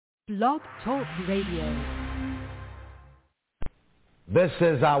Blog Talk Radio. This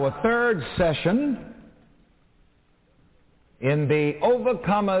is our third session in the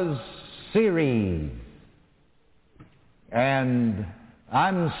Overcomers series. And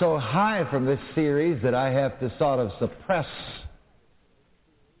I'm so high from this series that I have to sort of suppress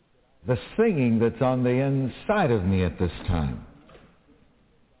the singing that's on the inside of me at this time.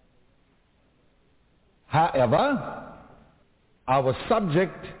 However, our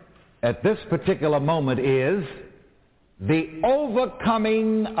subject at this particular moment is the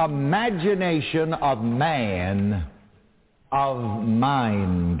overcoming imagination of man, of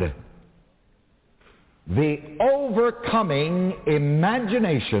mind. The overcoming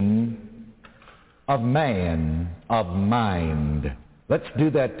imagination of man, of mind. Let's do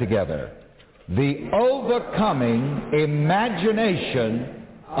that together. The overcoming imagination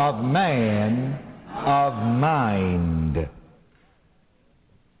of man, of mind.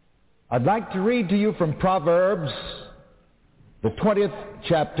 I'd like to read to you from Proverbs, the 20th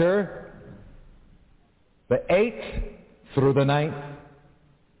chapter, the 8th through the 9th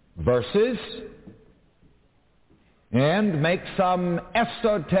verses, and make some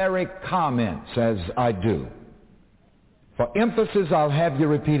esoteric comments as I do. For emphasis, I'll have you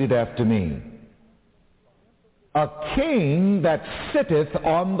repeat it after me. A king that sitteth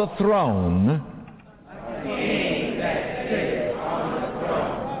on the throne,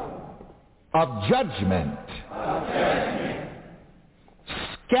 of judgment,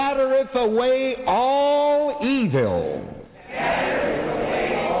 scattereth away all evil,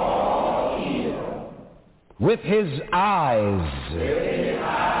 with his eyes.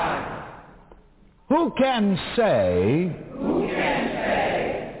 Who can say,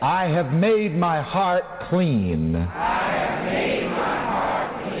 I have made my heart clean.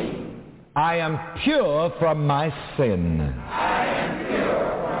 I am pure from my sin.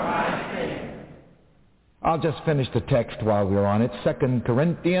 I'll just finish the text while we're on it. 2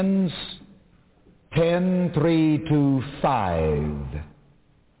 Corinthians 10:3-5.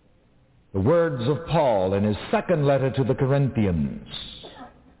 The words of Paul in his second letter to the Corinthians.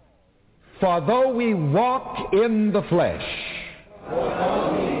 For though we walk in the flesh,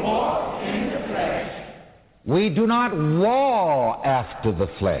 we do not war after the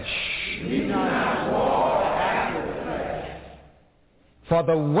flesh. For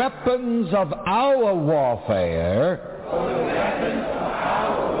the weapons of our warfare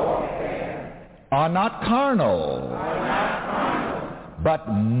are not carnal, but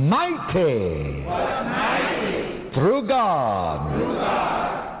mighty through God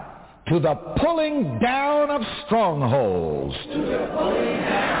to the pulling down of strongholds,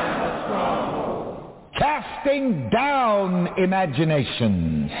 casting down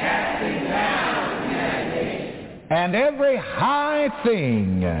imaginations, and every high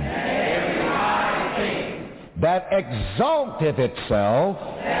thing that exalteth itself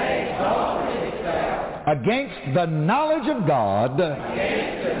against the knowledge of God,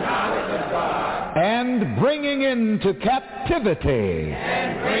 and bringing into captivity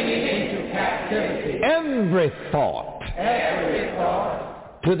every thought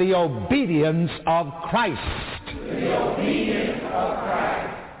to the obedience of Christ.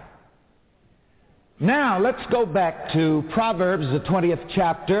 Now, let's go back to Proverbs, the 20th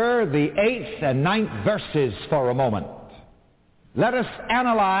chapter, the 8th and 9th verses for a moment. Let us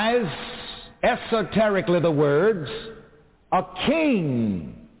analyze esoterically the words, a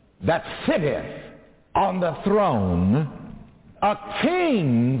king that sitteth on the throne, a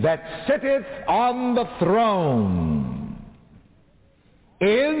king that sitteth on the throne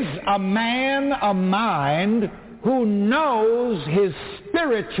is a man of mind who knows his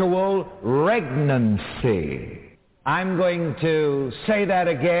spiritual regnancy. I'm going to say that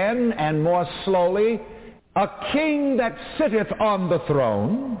again and more slowly. A king that sitteth on the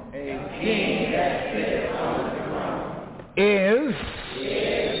throne, is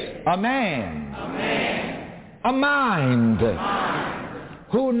a man, a mind,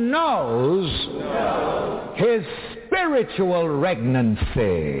 who knows his spiritual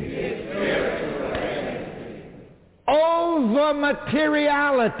regnancy. Over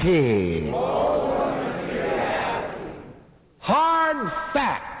materiality. Hard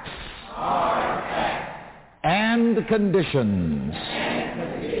facts. And conditions.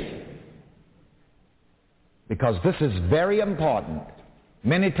 Because this is very important.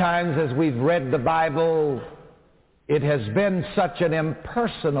 Many times as we've read the Bible, it has been such an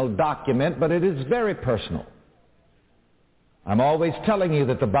impersonal document, but it is very personal. I'm always telling you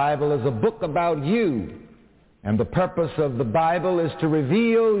that the Bible is a book about you. And the purpose of the Bible is to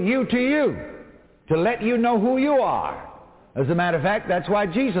reveal you to you, to let you know who you are, As a matter of fact, that's why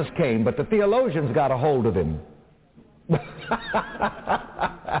Jesus came, but the theologians got a hold of him.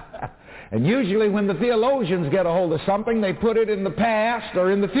 And usually when the theologians get a hold of something, they put it in the past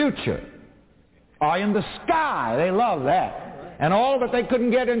or in the future or in the sky. They love that. And all that they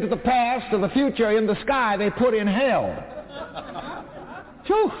couldn't get into the past or the future or in the sky, they put in hell.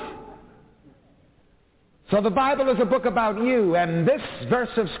 Phew. So the Bible is a book about you, and this verse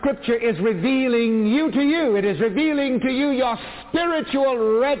of Scripture is revealing you to you. It is revealing to you your spiritual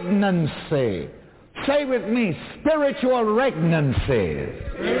regnancy. Say with me, spiritual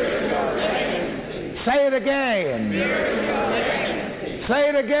regnancy. Spiritual regnancy. Say it again. Spiritual regnancy. Say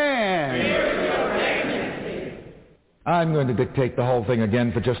it again. Spiritual regnancy. I'm going to dictate the whole thing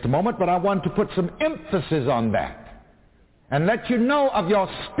again for just a moment, but I want to put some emphasis on that and let you know of your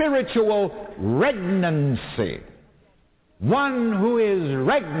spiritual regnancy. One who is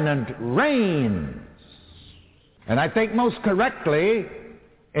regnant reigns. And I think most correctly,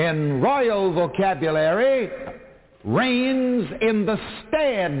 in royal vocabulary, reigns in the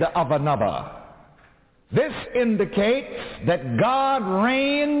stead of another. This indicates that God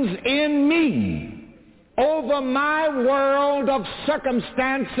reigns in me over my world of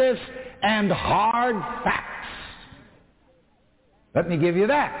circumstances and hard facts. Let me give you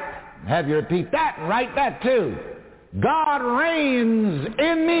that. Have you repeat that and write that too. God reigns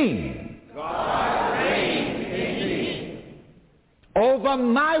in me. God reigns in me. Over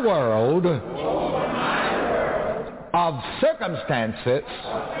my world, of circumstances,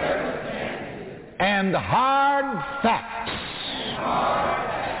 and hard facts.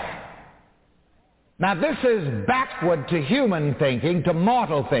 Now this is backward to human thinking, to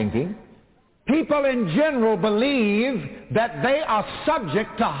mortal thinking. People in general believe that they are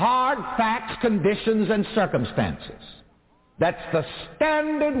subject to hard facts, conditions, and circumstances. That's the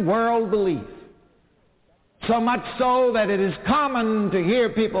standard world belief. So much so that it is common to hear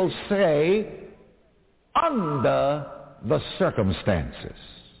people say, under the circumstances.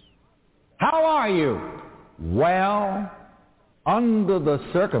 How are you? Well, under the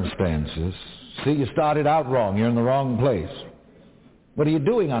circumstances. See, you started out wrong. You're in the wrong place. What are you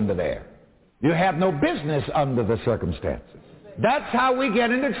doing under there? You have no business under the circumstances. That's how we get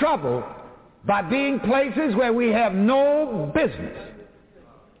into trouble, by being places where we have no business.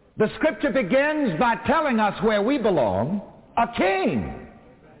 The Scripture begins by telling us where we belong, a king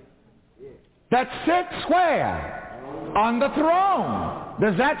that sits where? On the throne.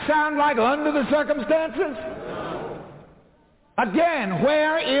 Does that sound like under the circumstances? Again,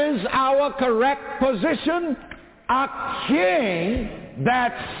 where is our correct position? A king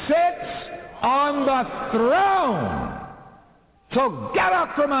that sits on the throne. So get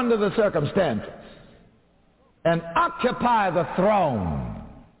up from under the circumstances and occupy the throne.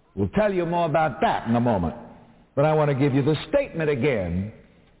 We'll tell you more about that in a moment. But I want to give you the statement again,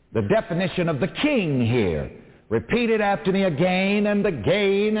 the definition of the king here. Repeat it after me again and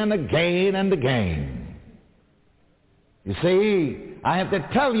again and again and again. You see, I have to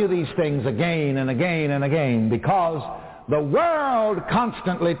tell you these things again and again and again because the world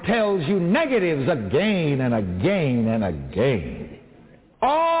constantly tells you negatives again and again and again.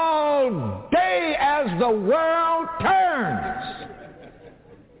 All day as the world turns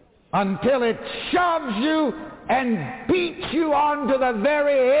until it shoves you and beats you onto the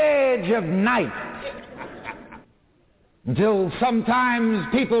very edge of night. Until sometimes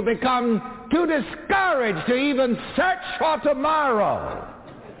people become too discouraged to even search for tomorrow.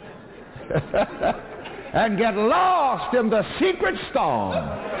 And get lost in the secret storm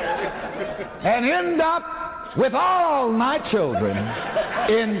and end up with all my children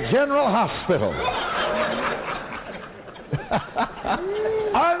in General Hospital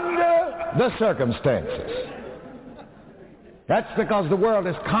under the circumstances. That's because the world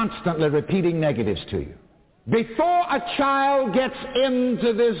is constantly repeating negatives to you. Before a child gets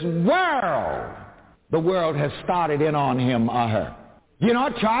into this world, the world has started in on him or her. You know,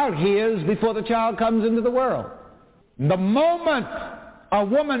 a child hears before the child comes into the world. The moment a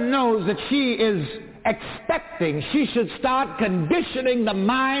woman knows that she is expecting, she should start conditioning the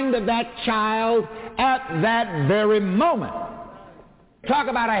mind of that child at that very moment. Talk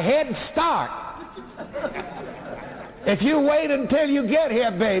about a head start. If you wait until you get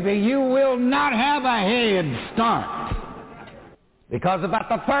here, baby, you will not have a head start. Because about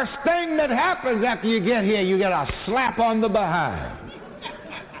the first thing that happens after you get here, you get a slap on the behind.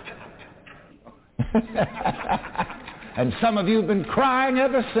 And some of you have been crying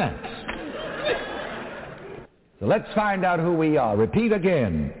ever since. So let's find out who we are. Repeat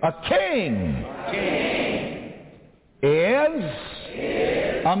again. A king, is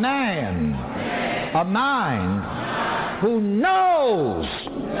a man, a mind, who knows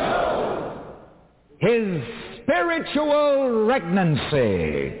his spiritual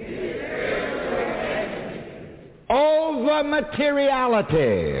regnancy over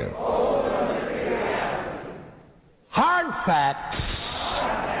materiality, hard facts,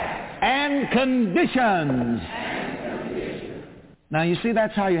 and conditions. Now, you see,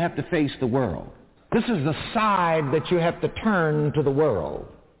 that's how you have to face the world. This is the side that you have to turn to the world.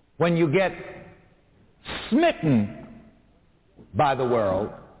 When you get smitten by the world,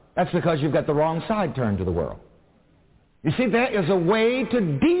 that's because you've got the wrong side turned to the world. You see, there is a way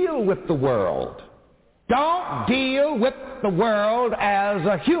to deal with the world. Don't deal with the world as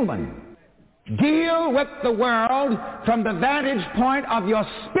a human. Deal with the world from the vantage point of your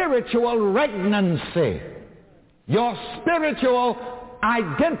spiritual regnancy, your spiritual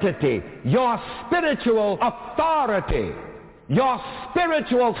identity, your spiritual authority, your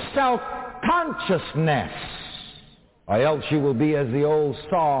spiritual self-consciousness. Or else you will be as the old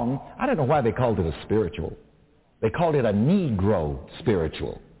song, I don't know why they called it a spiritual. They called it a Negro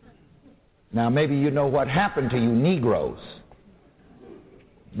spiritual. Now maybe you know what happened to you Negroes.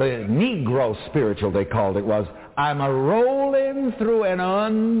 The Negro spiritual, they called it, was, I'm a-rolling through an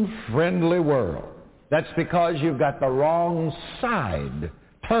unfriendly world. That's because you've got the wrong side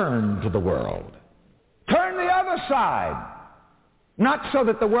turned to the world. Turn the other side. Not so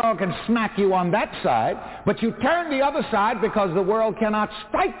that the world can smack you on that side, but you turn the other side because the world cannot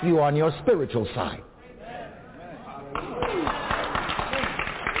strike you on your spiritual side.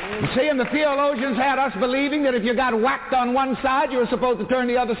 You see, and the theologians had us believing that if you got whacked on one side, you were supposed to turn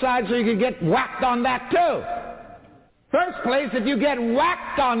the other side so you could get whacked on that too. First place, if you get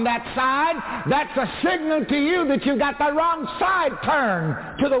whacked on that side, that's a signal to you that you got the wrong side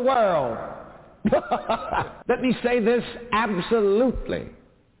turned to the world. Let me say this absolutely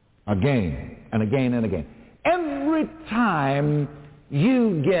again and again and again. Every time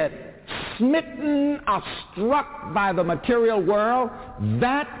you get smitten or struck by the material world,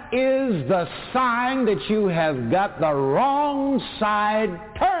 that is the sign that you have got the wrong side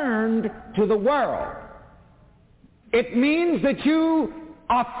turned to the world. It means that you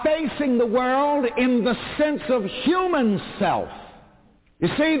are facing the world in the sense of human self. You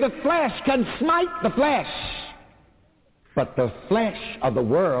see, the flesh can smite the flesh, but the flesh of the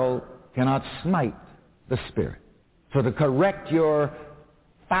world cannot smite the spirit. So to correct your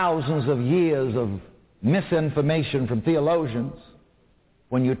thousands of years of misinformation from theologians,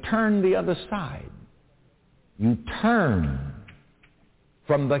 when you turn the other side, you turn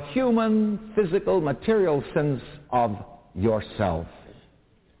from the human, physical, material sense of yourself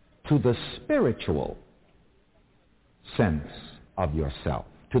to the spiritual sense of yourself,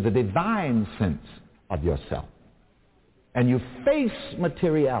 to the divine sense of yourself. And you face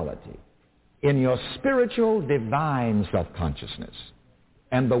materiality in your spiritual, divine self-consciousness.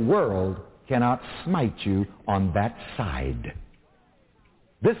 And the world cannot smite you on that side.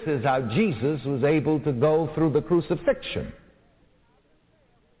 This is how Jesus was able to go through the crucifixion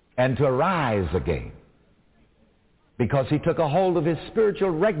and to rise again. Because he took a hold of his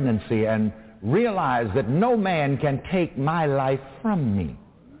spiritual regnancy and realized that no man can take my life from me.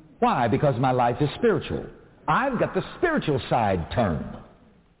 Why? Because my life is spiritual. I've got the spiritual side turned.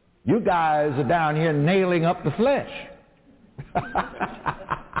 You guys are down here nailing up the flesh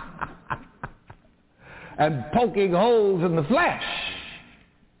and poking holes in the flesh.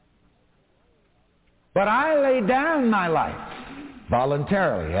 But I lay down my life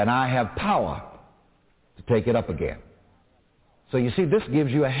voluntarily, and I have power to take it up again. So you see, this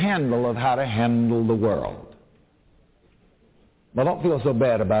gives you a handle of how to handle the world. Now, don't feel so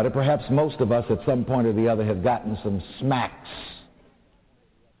bad about it. Perhaps most of us at some point or the other have gotten some smacks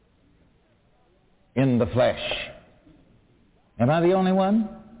in the flesh. Am I the only one?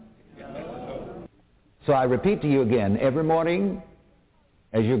 So I repeat to you again, every morning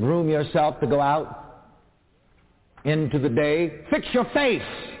as you groom yourself to go out into the day, fix your face.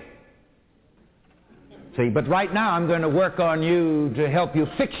 See, but right now I'm going to work on you to help you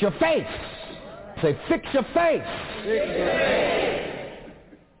fix your face. Say, fix your face. Fix your face.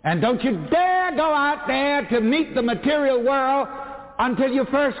 And don't you dare go out there to meet the material world until you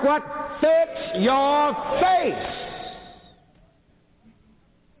first what? Fix your face.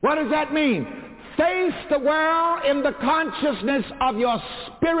 What does that mean? Face the world in the consciousness of your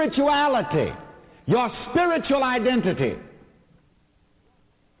spirituality, your spiritual identity.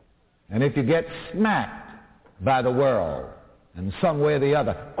 And if you get smacked by the world in some way or the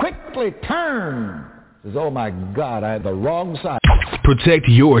other, quickly turn. Says, oh my God, I had the wrong side. Protect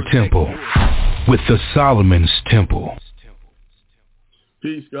your temple with the Solomon's Temple.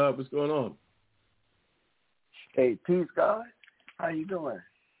 Peace, God. What's going on? Hey, peace, God. How you doing?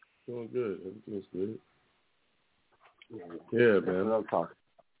 Doing good. Everything's good. Yeah, man. That's what I'm talking.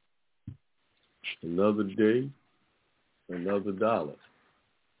 Another day, another dollar.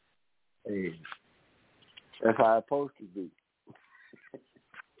 Hey, that's how it's supposed to be.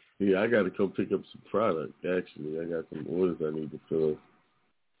 Yeah, I got to come pick up some product. Actually, I got some orders I need to fill.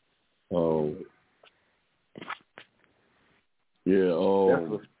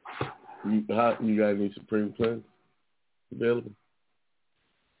 You got any Supreme Cleanse available?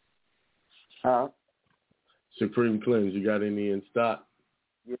 Huh? Supreme Cleanse, you got any in stock?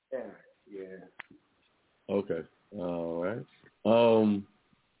 Yeah. Okay. All right.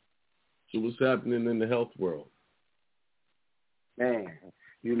 So what's happening in the health world? Man,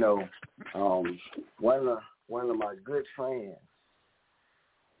 one of my good friends,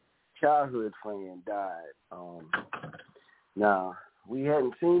 childhood friend, died. Now, we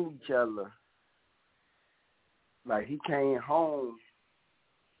hadn't seen each other. Like, he came home.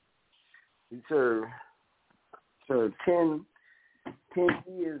 He served 10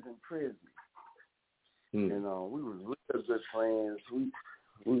 years in prison. We was real good friends. We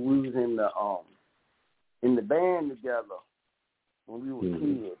was in the band together when we were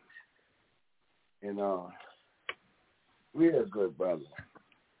kids. And real good brother.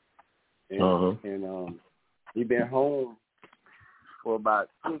 And he been home for about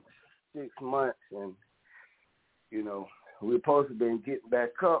six months, and we were supposed to been getting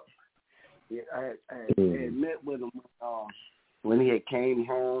back up. I had met with him when he had came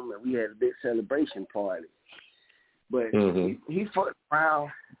home, and we had a big celebration party. But he fucked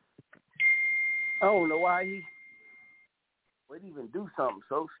around. I don't know why he would even do something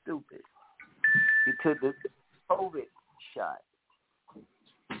so stupid. He took the COVID shot.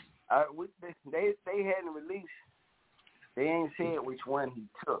 They hadn't released. They ain't said which one he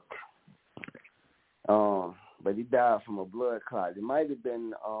took. But he died from a blood clot. It might have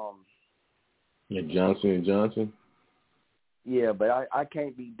been Johnson & Johnson. Yeah, but I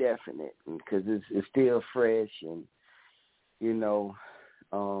can't be definite because it's still fresh, and he knew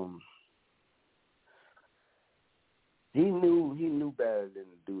better than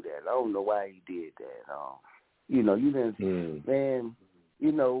to do that. I don't know why he did that. You didn't, man.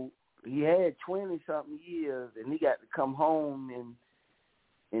 He had 20-something years, and he got to come home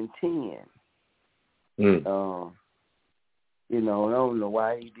in 10. I don't know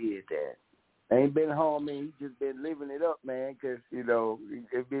why he did that. Ain't been home, man. He just been living it up, man, because, he's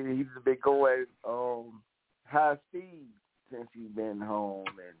been going high speed since he's been home.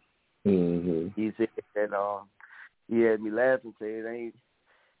 And he said that he had me laughing, saying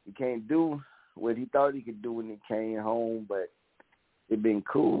he can't do what he thought he could do when he came home, but it been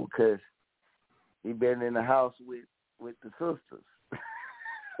cool because he been in the house with the sisters.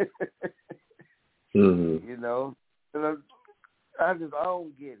 I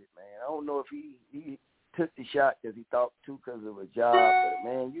don't get it, man. I don't know if he took the shot because he thought to because of a job, but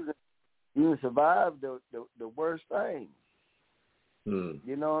man, you can survive the worst thing.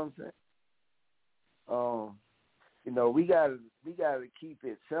 You know what I'm saying? We gotta keep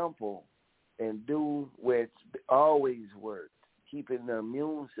it simple and do what's always worked, keeping the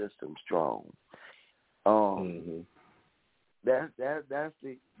immune system strong. That's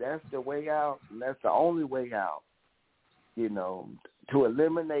the way out, and that's the only way out. To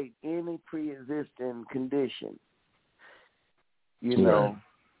eliminate any pre-existing condition. And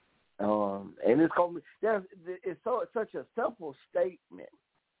it's gonna be it's such a simple statement,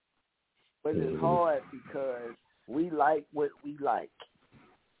 but it's hard because we like what we like.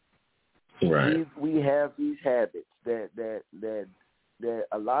 Right. We have these habits that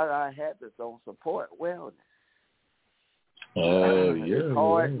a lot of our habits don't support wellness. It's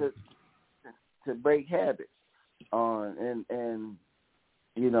hard to break habits. And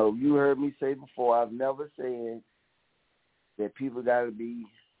you heard me say before, I've never said that people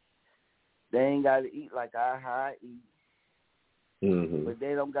they ain't got to eat like how I eat, but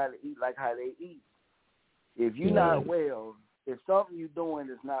they don't got to eat like how they eat. If you're not well, if something you're doing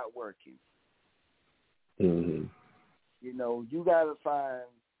is not working, you got to find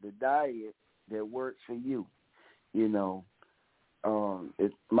the diet that works for you.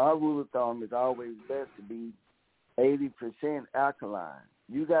 My rule of thumb is always best to be 80% alkaline.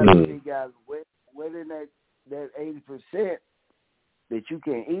 You got to figure out what in that 80% that you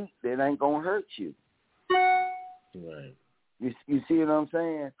can eat that ain't gonna hurt you. Right. You see what I'm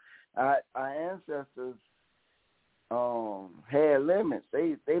saying? Our ancestors had limits.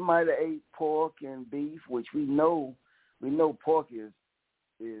 They might have ate pork and beef, which we know pork is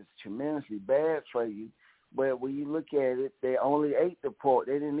tremendously bad for you, But when you look at it, they only ate the pork.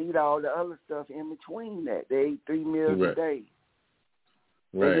 They didn't eat all the other stuff in between that. They ate 3 meals a day.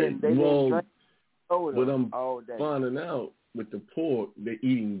 Right. They didn't drink soda what I'm all day. finding out with the pork, they're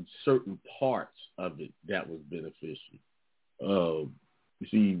eating certain parts of it that was beneficial. You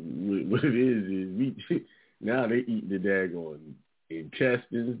see, what it is we now they eat the daggone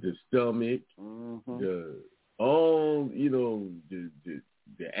intestines, the stomach, the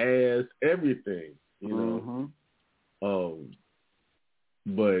ass, everything,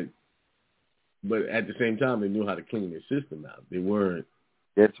 but at the same time, they knew how to clean their system out. They weren't.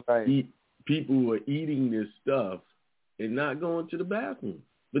 That's right. People were eating this stuff and not going to the bathroom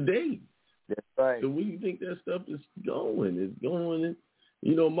for days. That's right. So where do you think that stuff is going? It's going.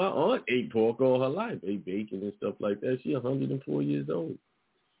 My aunt ate pork all her life, ate bacon and stuff like that. She's 104 years old.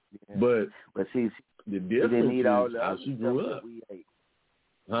 Yeah. But see, the difference is how she grew up. We ate.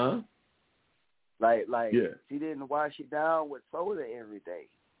 Huh? Like she didn't wash it down with soda every day.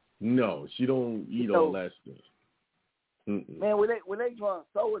 No, she don't eat all that stuff. Mm-mm. Man, when they drank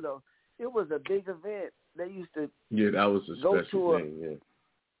soda, it was a big event. They used to that was a special thing, yeah.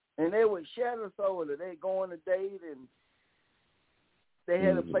 And they would shatter soda. They'd go on a date and they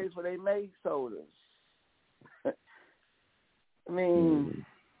had a place where they made sodas. I mean,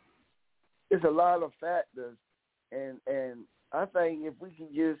 it's a lot of factors, and I think if we can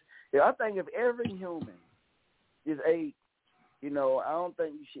if every human just ate, I don't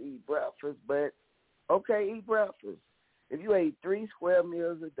think you should eat breakfast, but okay, eat breakfast. If you ate 3 square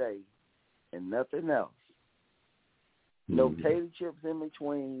meals a day and nothing else, no potato chips in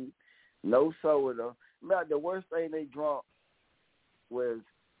between, no soda. About the worst thing they drank was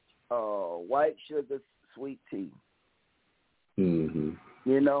white sugar sweet tea. Mm-hmm.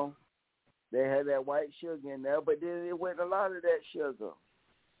 They had that white sugar in there, but then it went a lot of that sugar.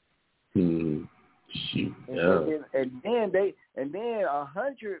 Mm-hmm. Shoot. And then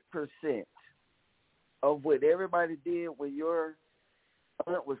 100% of what everybody did when your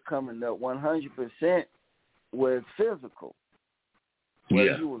aunt was coming up, 100% was physical.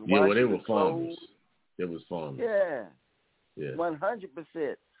 Yeah, well, they were farmers. They was farmers. Yeah. 100%.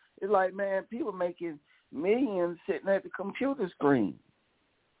 It's like, man, people making millions sitting at the computer screen.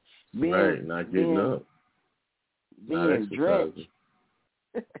 Not getting up. Being drenched.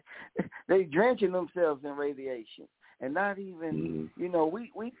 They drenching themselves in radiation. And not even,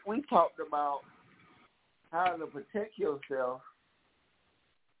 we talked about how to protect yourself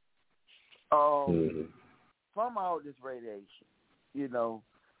from all this radiation.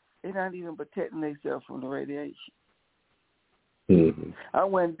 They're not even protecting themselves from the radiation. Mm-hmm. I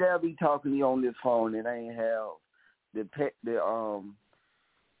wouldn't dare be talking to you on this phone and I ain't have the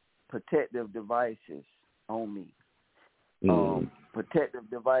protective devices on me. Protective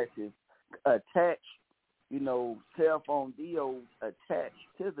devices attached, cell phone deals attached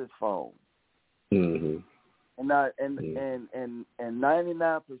to this phone. Mm-hmm. And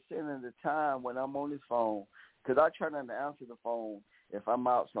 99% of the time when I'm on this phone, because I try not to answer the phone if I'm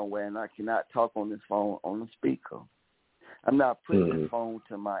out somewhere and I cannot talk on this phone on the speaker. I'm not putting the phone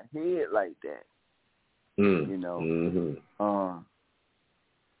to my head like that.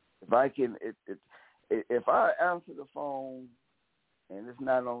 If I can, if I answer the phone and it's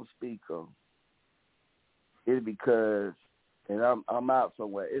not on speaker, it's because, and I'm out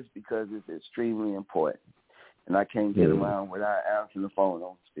somewhere, it's because it's extremely important, and I can't get around without answering the phone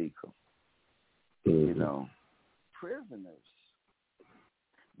on speaker. Prisoners,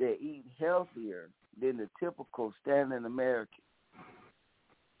 they eat healthier than the typical standard American,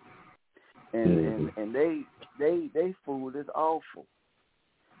 and they food is awful,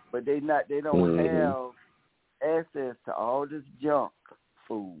 but they don't have access to all this junk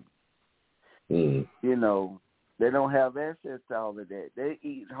food. They don't have access to all of that. They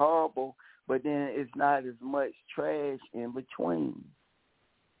eat horrible, but then it's not as much trash in between.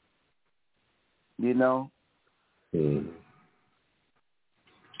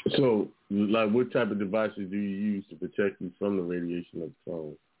 So, like, what type of devices do you use to protect you from the radiation of the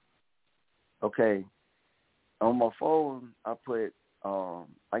phone? Okay. On my phone, I put,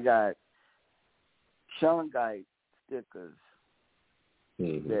 I got shungite stickers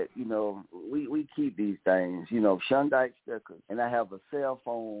that, we keep these things, shungite stickers. And I have a cell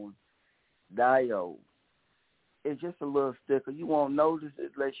phone diode. It's just a little sticker. You won't notice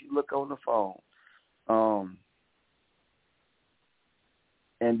it unless you look on the phone.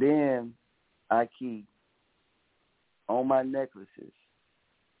 And then I keep on my necklaces,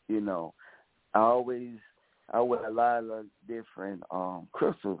 I wear a lot of different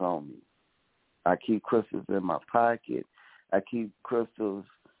crystals on me. I keep crystals in my pocket. I keep crystals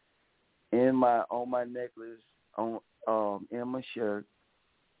on my necklace, in my shirt,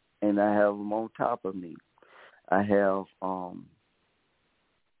 and I have them on top of me. I have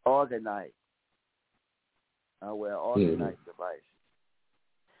organite. I wear organite devices.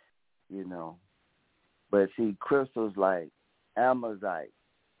 You know, but see, crystals like amazite,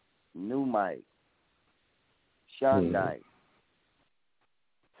 pneumite, shungite,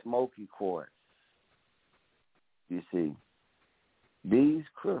 smoky quartz. You see, these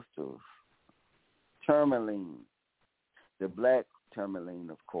crystals, tourmaline, the black tourmaline,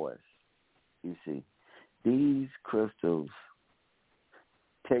 of course. You see, these crystals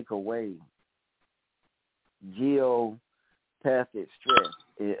take away geopathic stress.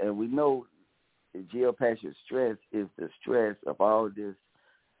 And we know the geopathic stress is the stress of all this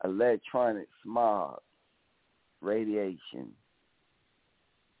electronic smog, radiation,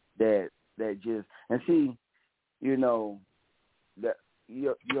 that just, and see, you know, the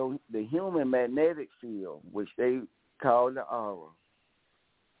human magnetic field, which they call the aura,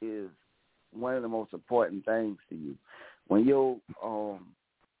 is one of the most important things to you. When your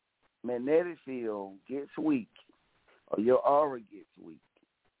magnetic field gets weak, or your aura gets weak,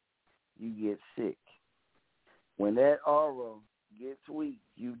 you get sick. When that aura gets weak,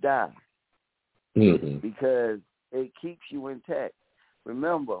 you die. Because it keeps you intact.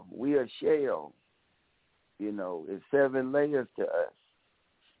 Remember, we are shell. You know, it's 7 layers to us.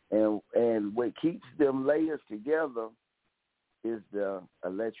 And what keeps them layers together is the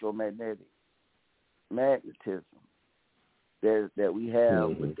electromagnetic magnetism that we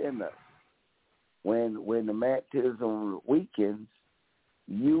have within us. When the magnetism weakens,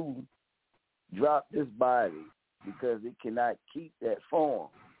 you drop this body because it cannot keep that form.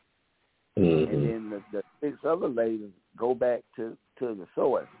 And then the 6 other layers go back to the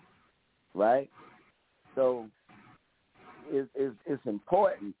source, right? So it's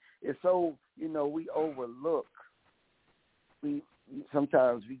important. It's so, you know, we overlook.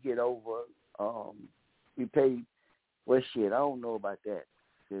 Sometimes we get over. We pay. Well, shit, I don't know about that,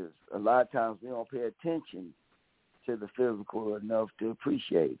 because a lot of times we don't pay attention to the physical enough to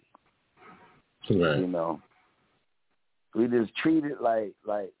appreciate it. Right. You know, we just treat it like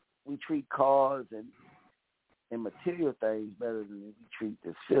we treat cars and material things better than we treat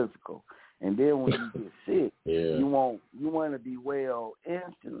this physical. And then when you get sick, you want to be well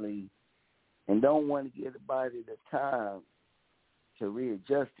instantly, and don't want to give the body the time to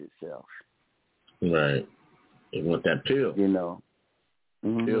readjust itself. Right. You want that pill. You know.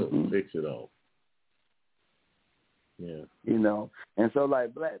 Pill to fix it all. Yeah. You know. And so,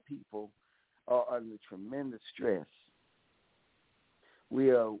 like, black people are under tremendous stress. We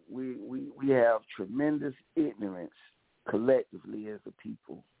have tremendous ignorance collectively as a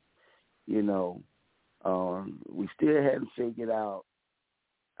people. You know, we still haven't figured out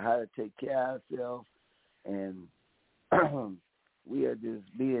how to take care of ourselves, and we are just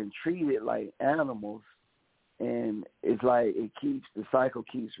being treated like animals, and it's like the cycle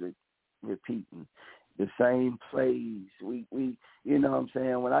keeps repeating. The same plays. We you know what I'm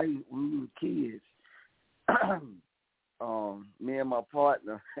saying? When we were kids, me and my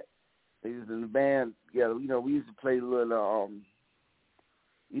partner, they was in the band together. You know, we used to play a little,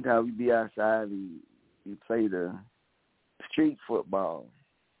 you know how we be outside and you play the street football.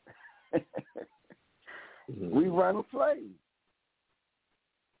 We run a play.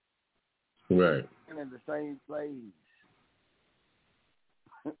 Right. And in the same plays.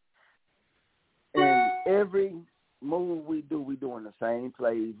 And every move we do, we doing the same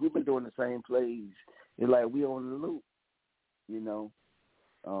plays. We've been doing the same plays. It's like we on the loop, you know.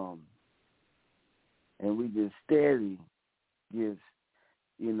 And we just steady just,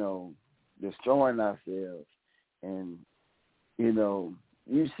 you know, destroying ourselves. And, you know,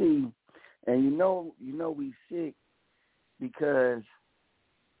 you see, and you know we sick because,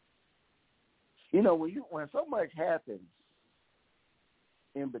 you know, when so much happens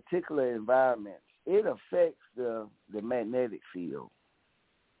in particular environments, it affects the magnetic field.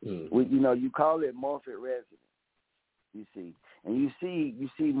 You know, you call it morphic resonance, you see. And you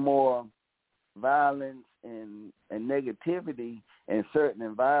see more violence and negativity in certain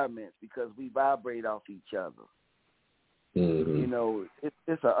environments because we vibrate off each other. You know,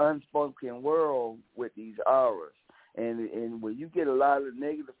 it's an unspoken world with these auras. And when you get a lot of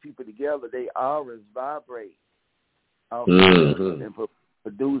negative people together, their auras vibrate off each other and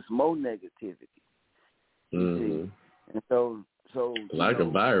produce more negativity. You see? And so like a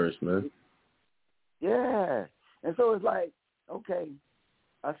virus, man. Yeah. And so it's like, okay,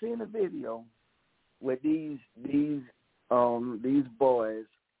 I seen a video with these boys,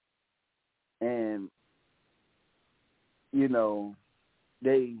 and you know,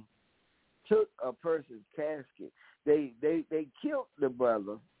 they took a person's casket. They killed the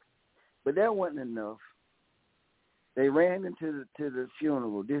brother, but that wasn't enough. They ran into the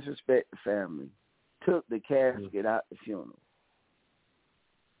funeral, disrespect the family, took the casket out the funeral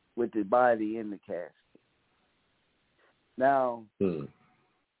with the body in the casket. Now,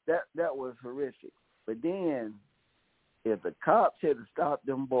 that was horrific. But then, if the cops had stopped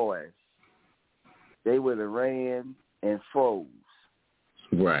them boys, they would have ran and froze.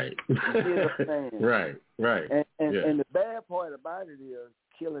 Right. You see what I'm saying? Right. And the bad part about it is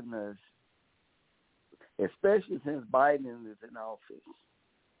killing us, especially since Biden is in office.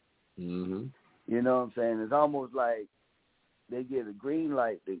 Mm-hmm. You know what I'm saying? It's almost like they get a green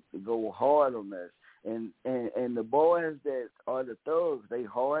light to go hard on us. And the boys that are the thugs, they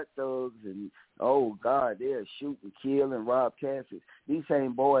hard thugs, and, oh, God, they'll shoot and kill and rob caskets. These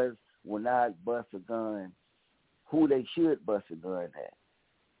same boys will not bust a gun who they should bust a gun at.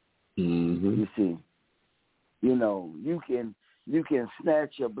 Mm-hmm. You see, you know, you can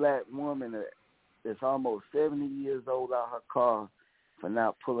snatch a black woman that's almost 70 years old out her car for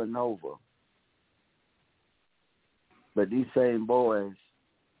not pulling over. But these same boys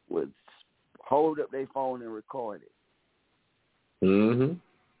would hold up their phone and record it. Mm-hmm.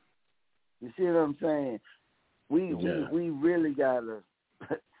 You see what I'm saying? We really gotta.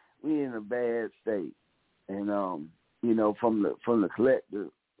 We in a bad state, and you know, from the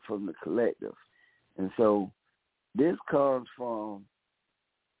collective, and so this comes from,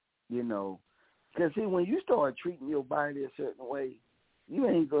 you know, because see, when you start treating your body a certain way, you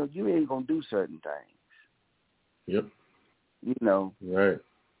ain't gonna do certain things. Yep. You know. Right.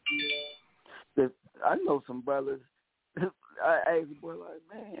 I know some brothers. I asked the boy, like,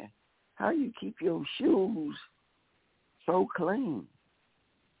 man, how you keep your shoes so clean?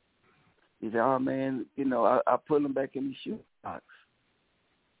 He said, oh, man, you know, I put them back in the shoe box.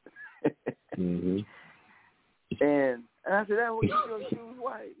 Mm-hmm. And I said, that was your shoes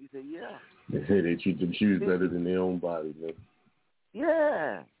white? He said, yeah. They say they treat them shoes better than their own body, man.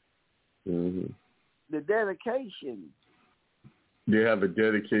 Yeah. Mm-hmm. The dedication. They have a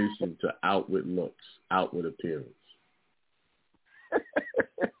dedication to outward looks, outward appearance.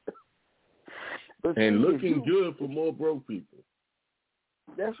 And looking good for more broke people.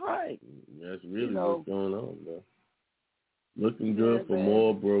 That's right. That's really, you know, what's going on, bro. Looking good for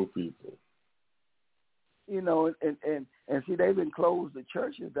more broke people. You know, and see, they've been closed the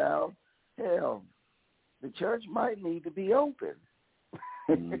churches down. Hell, the church might need to be open.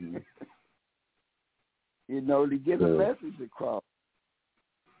 Mm-hmm. You know, to get a message across.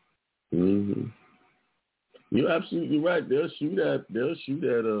 Mm-hmm. You're absolutely right. They'll shoot at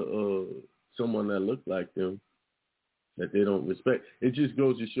someone that looks like them that they don't respect. It just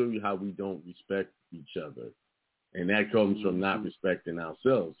goes to show you how we don't respect each other, and that comes from not respecting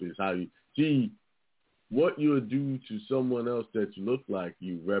ourselves. Is how you see what you'll do to someone else that you look like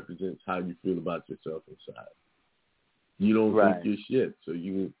you represents how you feel about yourself inside. You don't think you're shit, so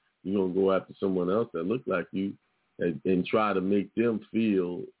you're gonna go after someone else that look like you and try to make them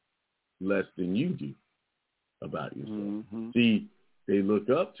feel less than you do about yourself. Mm-hmm. See, they look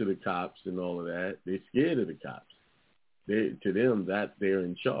up to the cops and all of that. They're scared of the cops. To them, that they're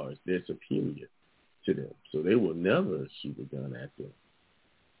in charge. They're superior to them, so they will never shoot a gun at them.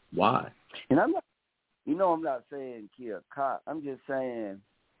 Why? And I'm not saying kill a cop. I'm just saying.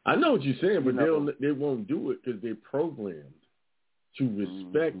 I know what you're saying, but they won't do it because they're programmed to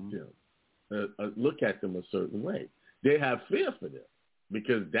respect them, look at them a certain way. They have fear for them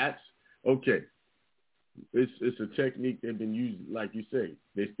because that's okay. It's a technique they've been using, like you say.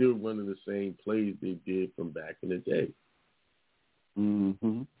 They're still running the same plays they did from back in the day.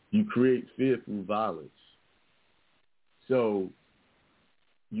 Mm-hmm. You create fear through violence. So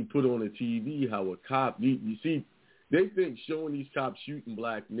you put on a TV how a cop, you see, they think showing these cops shooting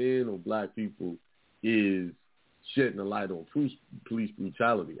black men or black people is shedding a light on police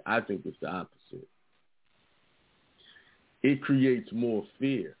brutality. I think it's the opposite. It creates more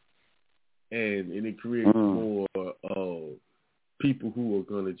fear, and it creates more people who are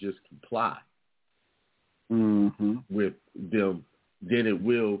going to just comply with them. Then it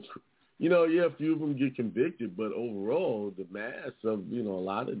will, a few of them get convicted, but overall, the mass of, a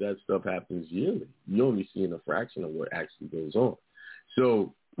lot of that stuff happens yearly. You're only seeing a fraction of what actually goes on.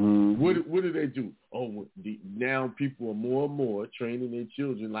 So what do they do? Oh, now people are more and more training their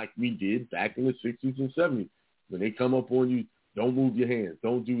children like we did back in the 60s and 70s. When they come up on you, don't move your hands,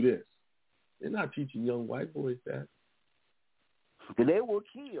 don't do this. They're not teaching young white boys that. They will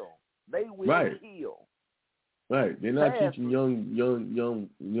kill. They will kill. Right. They're not teaching young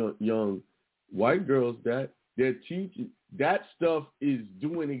white girls that. They're teaching that stuff is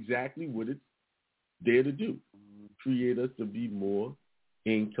doing exactly what it's there to do. Create us to be more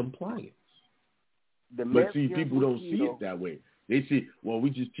in compliance. But see, people don't see it that way. They say, well, we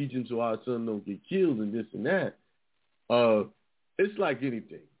just teaching so our son don't get killed and this and that. It's like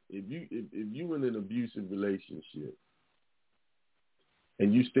anything. If you in an abusive relationship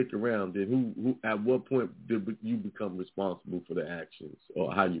and you stick around, then who at what point did you become responsible for the actions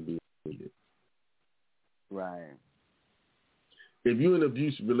or how you being treated? Right. If you're in an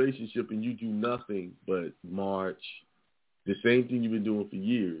abusive relationship and you do nothing but march, the same thing you've been doing for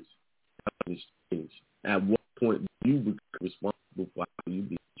years, at what point do you become responsible for how you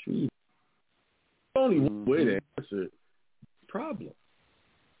being treated? There's only one way to answer the problem.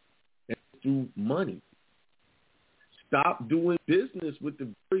 And through money. Stop doing business with the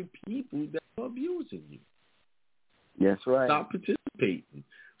very people that are abusing you. That's right. Stop participating.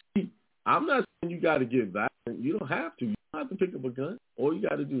 See, I'm not saying you got to get violent. You don't have to. You don't have to pick up a gun. All you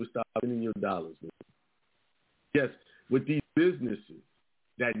got to do is stop spending your dollars. Yes, with these businesses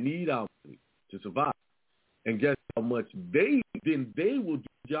that need our money to survive, and guess how much they will do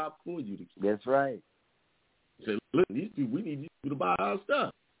the job for you. That's right. Say, look, these people, we need these people to buy our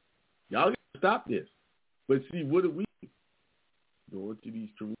stuff. Y'all got to stop this. But see, what do we do? Go into these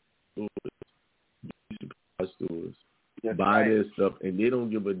Korean stores, buy their stuff, and they don't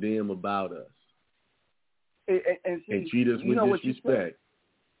give a damn about us. And treat us with disrespect.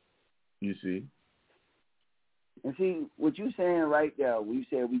 You see? And see, what you saying right there, we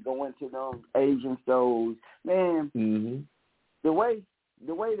said we go into those Asian stores, man. Mm-hmm. The way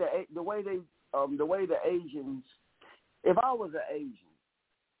the Asians, if I was an Asian,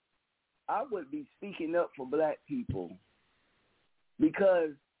 I would be speaking up for black people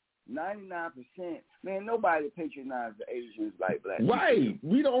because 99%, man, nobody patronizes the Asians like black people. Right.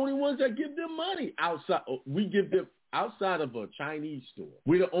 We the only ones that give them money outside. We give them outside of a Chinese store.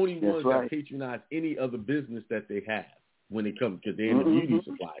 We're the only ones that patronize any other business that they have when it comes, because they're in the beauty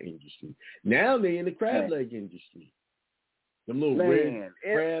supply industry. Now they're in the crab leg industry. Them little red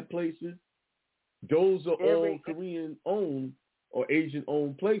crab places. Those are all Korean-owned or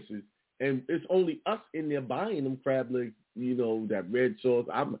Asian-owned places. And it's only us in there buying them crab legs, that red sauce.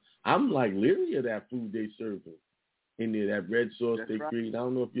 I'm like leery of that food they serving in there, that red sauce they create. I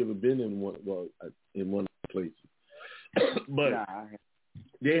don't know if you ever been in one of the places. But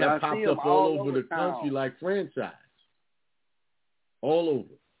they have popped up all over the country like franchise. All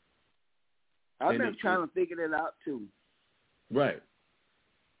over. I've been trying to figure that out too. Right.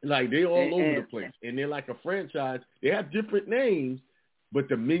 Like they're all over the place. And they're like a franchise. They have different names, but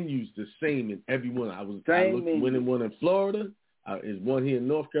the menu's the same in every one. I went in one in Florida. There's one here in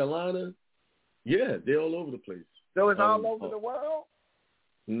North Carolina. Yeah, they're all over the place. So it's all over the world?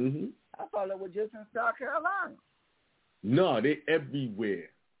 Mm-hmm. I thought it was just in South Carolina. No, they're everywhere.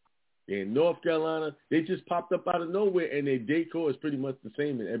 They're in North Carolina. They just popped up out of nowhere, and their decor is pretty much the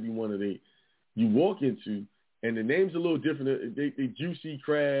same in every one of you walk into. And the name's a little different. They Juicy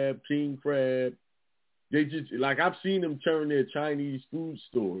Crab, King Crab. They just, like, I've seen them turn their Chinese food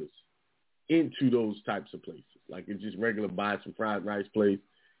stores into those types of places. Like, it's just regular buy some fried rice place.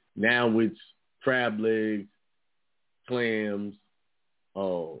 Now it's crab legs, clams,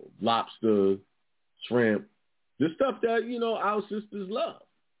 lobster, shrimp. The stuff that, our sisters love.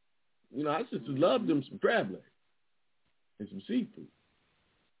 Our sisters love them some crab legs and some seafood.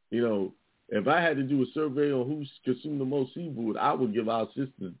 If I had to do a survey on who's consumed the most seafood, I would give our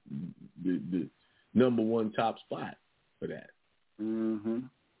sisters the number one top spot for that. Mm-hmm.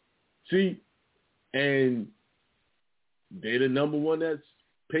 See, and they're the number one that's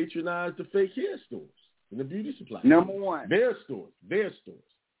patronized the fake hair stores and the beauty supply. Number one. Their stores. You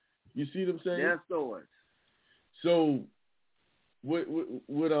see what I'm saying? Their stores. So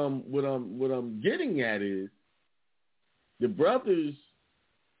what I'm getting at is the brothers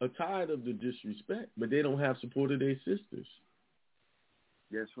are tired of the disrespect, but they don't have support of their sisters.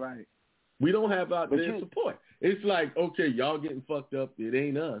 That's right. We don't have out their support. It's like, okay, y'all getting fucked up. It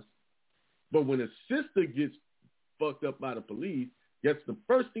ain't us. But when a sister gets fucked up by the police, that's the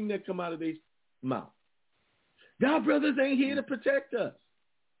first thing that come out of their mouth. Y'all brothers ain't here to protect us.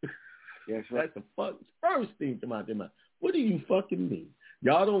 That's right. That's the first thing come out their mouth. What do you fucking mean?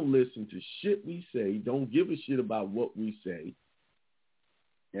 Y'all don't listen to shit we say. Don't give a shit about what we say.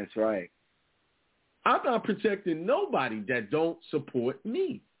 That's right. I'm not protecting nobody that don't support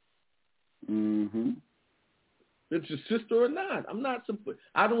me. Mm-hmm. It's your sister or not.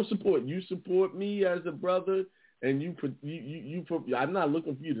 I don't support. You support me as a brother, and you. I'm not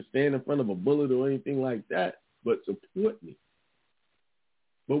looking for you to stand in front of a bullet or anything like that, but support me.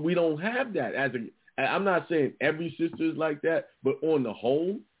 But we don't have that I'm not saying every sister is like that, but on the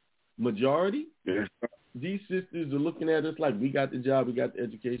whole, majority, these sisters are looking at us like we got the job, we got the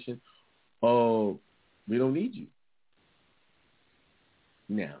education. We don't need you.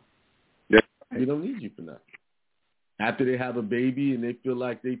 Now, we don't need you for nothing. After they have a baby and they feel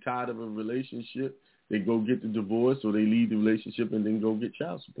like they tired of a relationship, they go get the divorce or they leave the relationship and then go get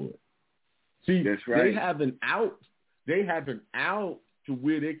child support. See, they have an out. They have an out to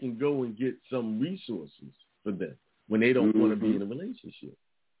where they can go and get some resources for them when they don't want to be in a relationship.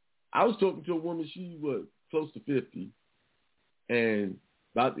 I was talking to a woman, she was close to 50 and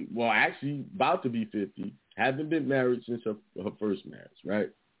about to be 50, haven't been married since her first marriage, right?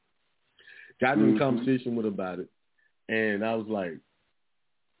 Got in a conversation with her about it, and I was like,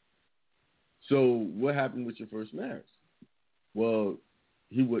 so what happened with your first marriage? Well,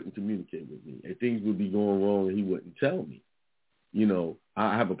 he wouldn't communicate with me, and things would be going wrong, and he wouldn't tell me. You know,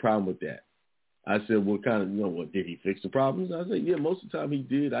 I have a problem with that. I said, what kind of, what, did he fix the problems? I said, yeah, most of the time he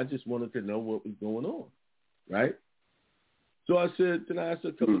did. I just wanted to know what was going on, right? So I said, then I asked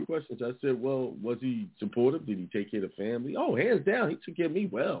a couple of questions. I said, well, was he supportive? Did he take care of the family? Oh, hands down, he took care of me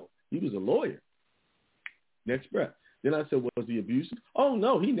well. He was a lawyer. Next breath. Then I said, was he abusive? Oh,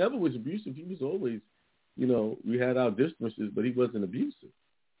 no, he never was abusive. He was always, we had our differences, but he wasn't abusive.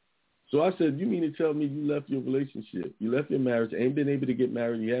 So I said, you mean to tell me you left your relationship, you left your marriage, ain't been able to get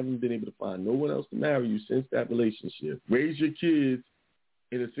married, you haven't been able to find no one else to marry you since that relationship, raise your kids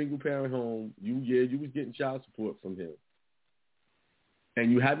in a single-parent home, you was getting child support from him,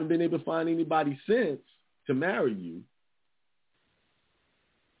 and you haven't been able to find anybody since to marry you.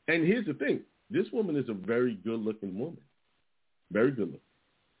 And here's the thing. This woman is a very good-looking woman, very good-looking,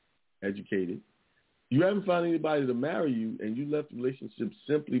 educated. You haven't found anybody to marry you, and you left the relationship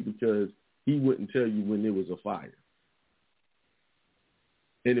simply because he wouldn't tell you when there was a fire.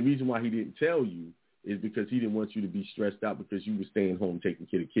 And the reason why he didn't tell you is because he didn't want you to be stressed out because you were staying home taking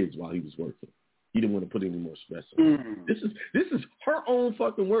care of kids while he was working. He didn't want to put any more stress on you. This is her own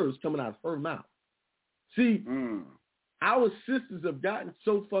fucking words coming out of her mouth. See, our sisters have gotten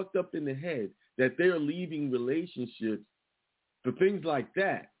so fucked up in the head that they're leaving relationships for things like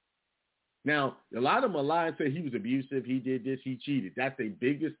that. Now, a lot of them are lying and say he was abusive, he did this, he cheated. That's their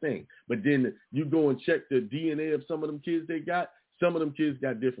biggest thing. But then you go and check the DNA of some of them kids they got. Some of them kids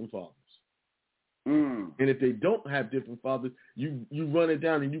got different fathers. And if they don't have different fathers, you run it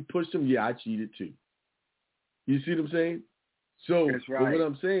down and you push them, yeah, I cheated too. You see what I'm saying? So what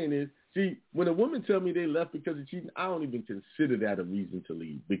I'm saying is, see, when a woman tell me they left because of cheating, I don't even consider that a reason to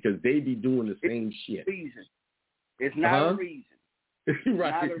leave because they be doing the same shit. It's not a reason.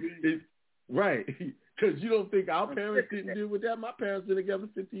 Right. Not a reason. Right, because you don't think our parents didn't deal with that. My parents been together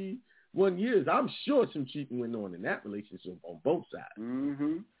 51 years. I'm sure some cheating went on in that relationship on both sides.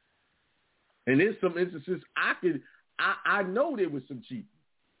 And there's some instances I know there was some cheating.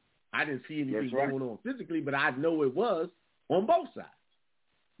 I didn't see anything going on physically, but I know it was on both sides.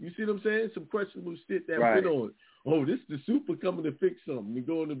 You see what I'm saying? Some questionable shit that went on. Oh, this is the super coming to fix something. You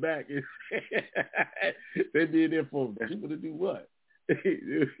go in the back and they did there for people to do what?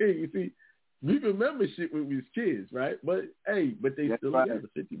 You see, we remember shit when we was kids, right? But they still together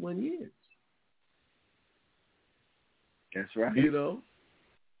 51 years. That's right.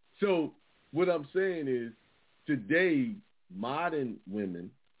 So what I'm saying is today, modern women,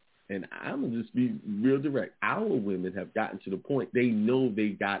 and I'm going to just be real direct, our women have gotten to the point they know they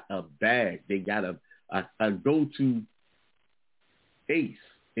got a bag. They got a go-to ace,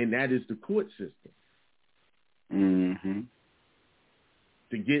 and that is the court system.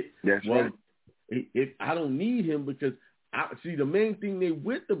 To get, if I don't need him because, the main thing they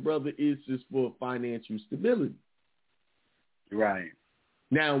with the brother is just for financial stability. Right.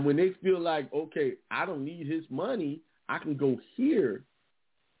 Now, when they feel like, okay, I don't need his money, I can go here,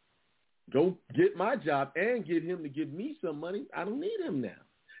 go get my job and get him to give me some money. I don't need him now.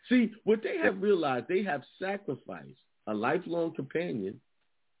 See, what they have realized, they have sacrificed a lifelong companion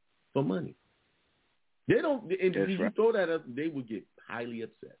for money. They don't, and if you throw that up, they would get highly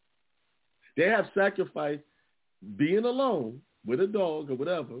upset. They have sacrificed being alone with a dog or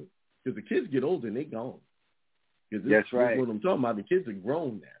whatever, because the kids get older and they gone. That's right. What I'm talking about. The kids are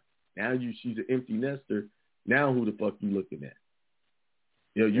grown now. Now she's an empty nester. Now who the fuck you looking at?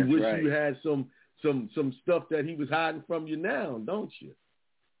 You wish you had some stuff that he was hiding from you now, don't you?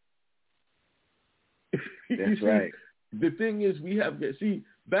 That's right. The thing is,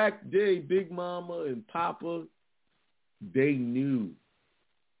 back day, Big Mama and Papa, they knew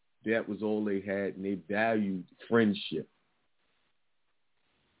that was all they had, and they valued friendship.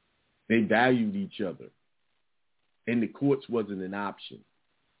 They valued each other, and the courts wasn't an option.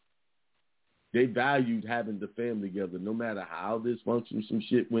 They valued having the family together, no matter how dysfunctional some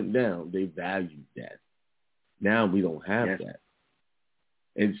shit went down. They valued that. Now we don't have that.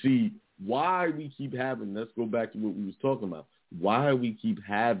 And see, why we keep having, let's go back to what we was talking about, why we keep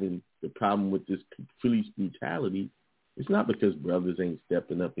having the problem with this police brutality, it's not because brothers ain't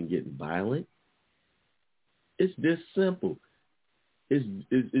stepping up and getting violent. It's this simple. It's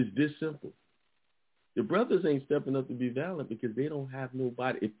this simple. The brothers ain't stepping up to be violent because they don't have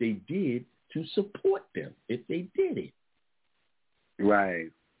nobody, if they did, to support them, if they did it. Right.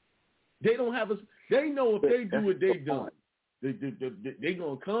 They don't have they know if they do what they done. They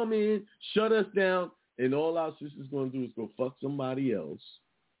going to come in, shut us down, and all our sisters going to do is go fuck somebody else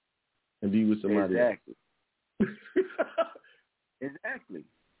and be with somebody else. Exactly.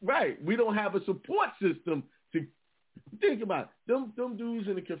 Right. We don't have a support system to think about it. Them dudes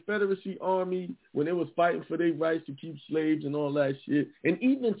in the Confederacy Army, when they was fighting for their rights to keep slaves and all that shit. And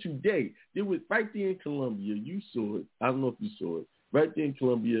even today, there was right there in Columbia, you saw it. I don't know if you saw it. Right there in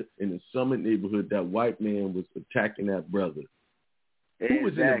Columbia, in the Summit neighborhood, that white man was attacking that brother. Exactly. Who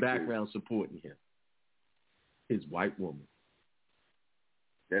was in the background supporting him? His white woman.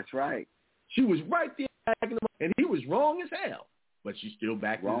 That's right. She was right there backing him up, and he was wrong as hell. But she still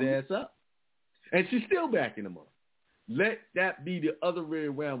backed his ass up. And she's still backing him up. Let that be the other way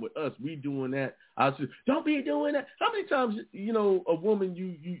around with us. We doing that. I said, don't be doing that. How many times, a woman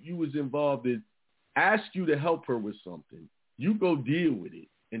you was involved in asked you to help her with something? You go deal with it,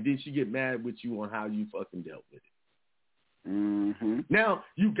 and then she get mad with you on how you fucking dealt with it. Mm-hmm. Now,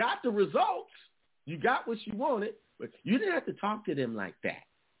 you got the results. You got what you wanted, but you didn't have to talk to them like that.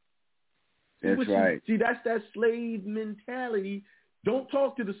 That's right. See, that's that slave mentality. Don't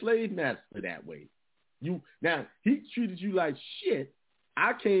talk to the slave master that way. Now, he treated you like shit.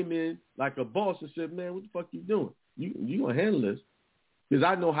 I came in like a boss and said, man, what the fuck you doing? You going to handle this? Because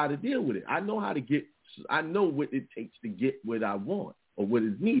I know how to deal with it. I know what it takes to get what I want or what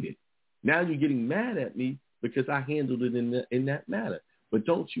is needed. Now you're getting mad at me because I handled it in that matter. But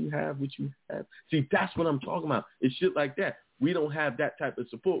don't you have what you have? See, that's what I'm talking about. It's shit like that. We don't have that type of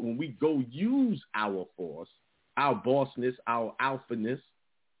support. When we go use our force, our bossness, our alphaness,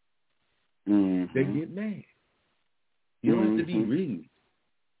 they get mad. You don't have to be rude.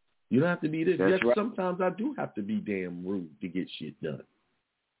 You don't have to be this. That's yes, right. Sometimes I do have to be damn rude to get shit done.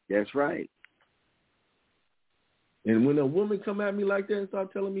 That's right. And when a woman come at me like that and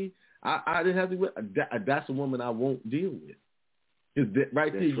start telling me I didn't have to, that's a woman I won't deal with. Because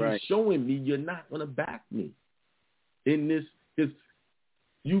right there, you're showing me you're not going to back me in this. Because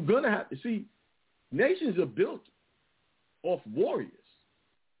you're going to have to see, nations are built off warriors.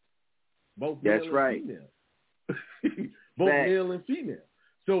 Both male and female. Both male and female.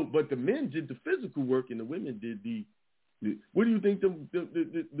 So, but the men did the physical work and the women did the what do you think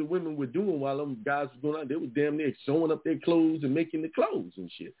the women were doing while them guys were going out? They were damn near sewing up their clothes and making the clothes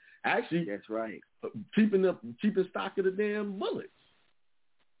and shit. Actually, that's right. Keeping stock of the damn bullets.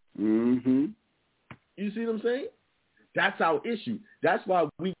 Mm-hmm. You see what I'm saying? That's our issue. That's why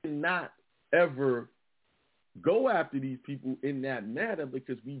we cannot ever go after these people in that manner,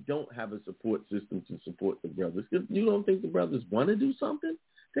 because we don't have a support system to support the brothers. Because you don't think the brothers want to do something?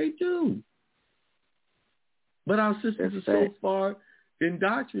 They do. But our sisters are so far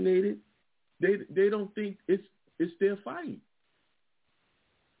indoctrinated, they don't think it's their fight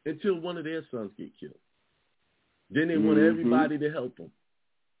until one of their sons get killed. Then they want everybody to help them.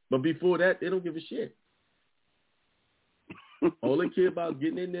 But before that, they don't give a shit. All they care about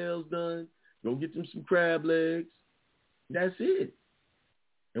getting their nails done, go get them some crab legs. That's it.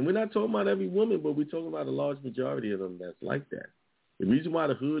 And we're not talking about every woman, but we're talking about a large majority of them that's like that. The reason why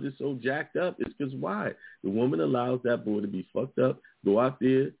the hood is so jacked up is because why? The woman allows that boy to be fucked up, go out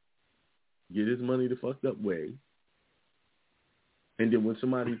there, get his money the fucked up way, and then when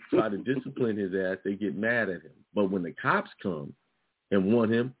somebody try to discipline his ass, they get mad at him. But when the cops come and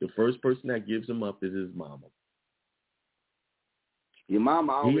want him, the first person that gives him up is his mama. Your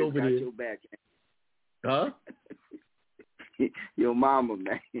mama always got your back. Huh? Your mama,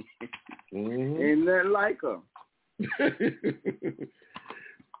 man. Ain't nothing like her.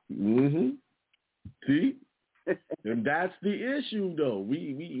 See? And that's the issue, though.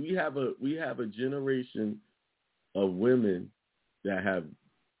 We have a generation of women that have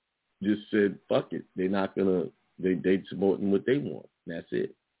just said, fuck it. They're not gonna they supporting what they want. That's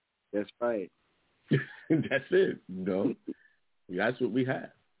it. That's right. That's it. That's what we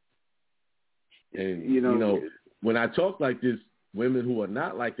have. And you know, when I talk like this, women who are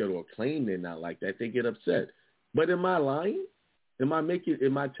not like that or claim they're not like that, they get upset. But am I lying? Am I making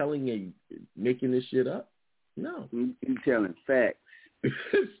this shit up? No. You're telling facts.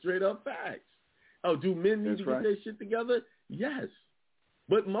 Straight up facts. Oh, do men need That's to get right. their shit together? Yes.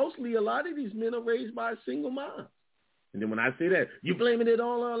 But mostly a lot of these men are raised by a single mom. And then when I say that, you blaming it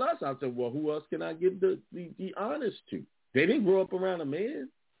all on us. I said, well, who else can I give the honest to? They didn't grow up around a man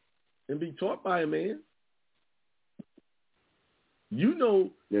and be taught by a man. You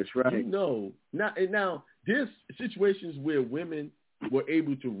know. That's right. You know. Now, there's situations where women were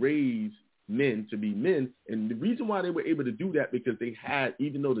able to raise men to be men. And the reason why they were able to do that because they had,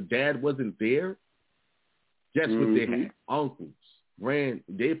 even though the dad wasn't there, guess what they had? Uncles,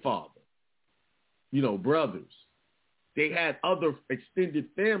 their father, brothers. They had other extended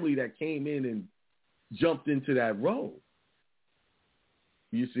family that came in and jumped into that role.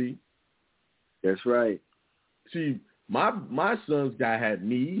 You see? That's right. See, my son's guy had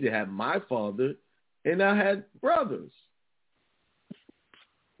me, they had my father, and I had brothers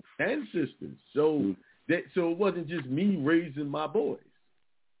and sisters. So it wasn't just me raising my boys.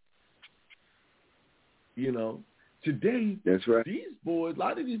 Today, that's right. These boys, a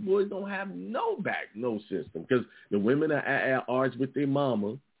lot of these boys don't have no system because the women are at odds with their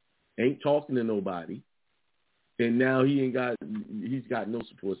mama, ain't talking to nobody, and now he's got no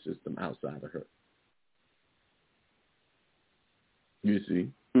support system outside of her. You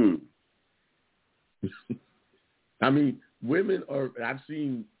see? I mean, I've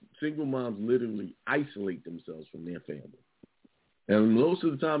seen single moms literally isolate themselves from their family. And most of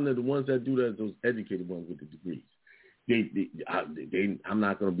the time, they're the ones that do that, those educated ones with the degrees. I'm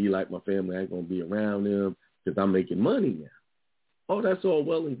not going to be like my family. I ain't going to be around them because I'm making money now. Oh, that's all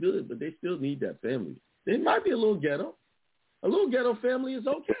well and good, but they still need that family. They might be a little ghetto. A little ghetto family is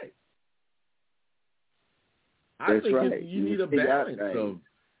okay. I think right. You need a balance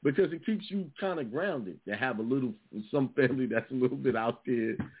because it keeps you kind of grounded to have some family that's a little bit out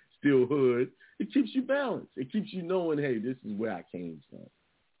there, still hood. It keeps you balanced. It keeps you knowing, hey, this is where I came from.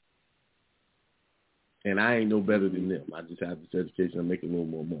 And I ain't no better than them. I just have this education. I make a little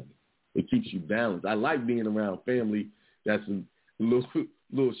more money. It keeps you balanced. I like being around family that's a little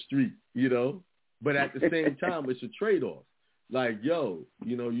street, But at the same time, it's a trade-off. Like, yo,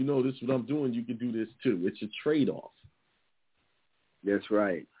 you know this is what I'm doing. You can do this too. It's a trade-off. That's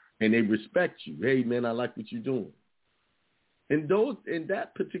right. And they respect you. Hey, man, I like what you're doing. And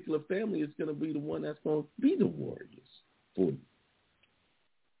that particular family is going to be the one that's going to be the warriors for you.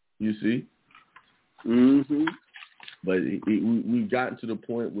 You see? Mm-hmm. But we've gotten to the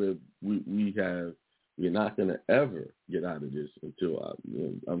point where we're not going to ever get out of this until,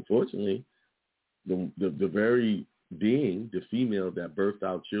 unfortunately, the very being, the female that birthed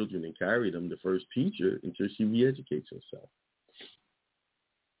out children and carried them, the first teacher, until she re-educates herself.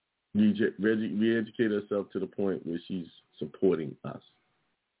 Re-educate herself to the point where she's supporting us.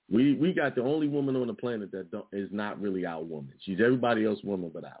 We got the only woman on the planet that is not really our woman. She's everybody else's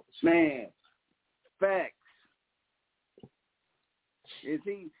woman but ours. Man, facts. And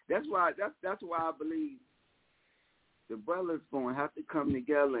see, that's why I believe the brothers gonna have to come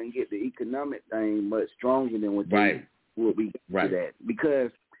together and get the economic thing much stronger than what they will be good at.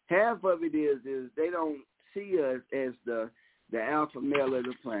 Because half of it is they don't see us as the alpha male of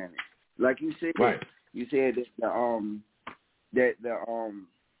the planet. Like you said, you said that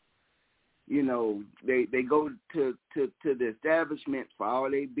they go to the establishment for all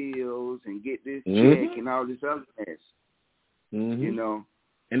their bills and get this check and all this other mess. Mm-hmm.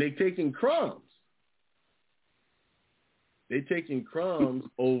 And they taking crumbs. They taking crumbs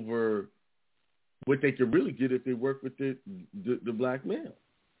over what they could really get if they work with the black male.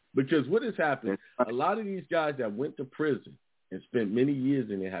 Because what has happened, a lot of these guys that went to prison and spent many years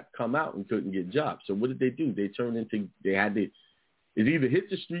in it have come out and couldn't get jobs. So what did they do? They either hit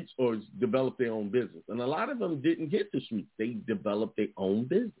the streets or develop their own business. And a lot of them didn't hit the streets. They developed their own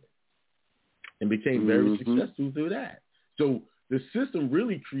business and became very successful through that. So the system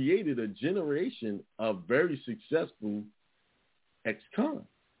really created a generation of very successful ex-cons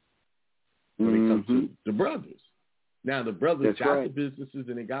when it comes to the brothers. Now, the brothers got the businesses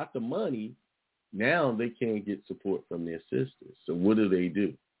and they got the money. Now they can't get support from their sisters. So what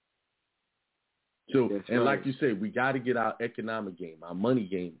do? So, like you said, we got to get our economic game, our money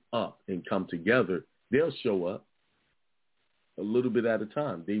game up and come together. They'll show up a little bit at a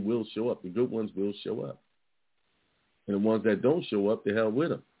time. They will show up. The good ones will show up. And the ones that don't show up, the hell with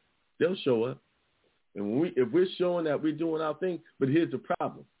them. They'll show up. And if we're showing that we're doing our thing, but here's the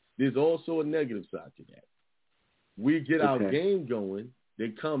problem. There's also a negative side to that. We get our game going, they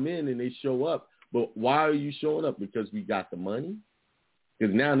come in and they show up. But why are you showing up? Because we got the money?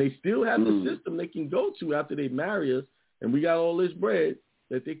 Because now they still have the system they can go to after they marry us, and we got all this bread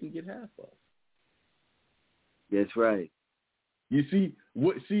that they can get half of. That's right. You see,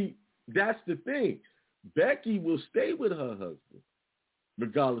 that's the thing. Becky will stay with her husband,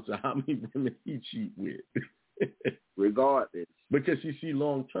 regardless of how many women he cheat with. Regardless. Because you see,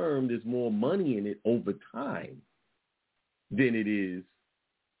 long term, there's more money in it over time than it is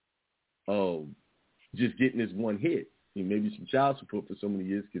just getting this one hit. And maybe some child support for so many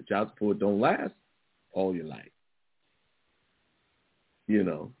years, because child support don't last all your life. You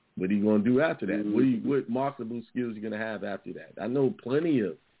know, what are you going to do after that? What marketable skills are you going to have after that? I know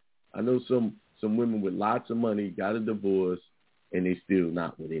some women with lots of money got a divorce and they still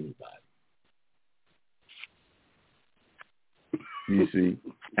not with anybody. You see,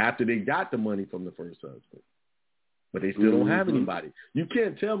 after they got the money from the first husband, but they still don't have anybody. You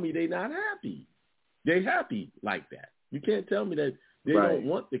can't tell me they're not happy. They happy like that. You can't tell me that they don't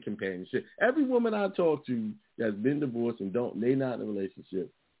want the companionship. Every woman I talk to that's been divorced and they're not in a relationship,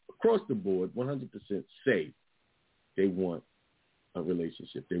 across the board, 100% say they want a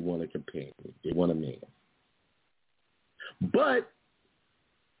relationship. They want a companion. They want a man. But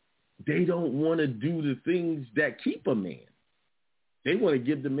they don't want to do the things that keep a man. They want to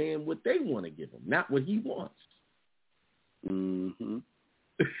give the man what they want to give him, not what he wants. Mm-hmm.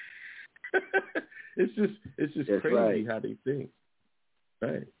 It's just That's crazy right. how they think.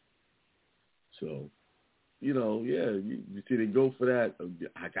 Right. So, you know, yeah, you see they go for that.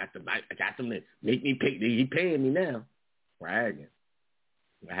 I got them. Make me pay. He paying me now. Bragging.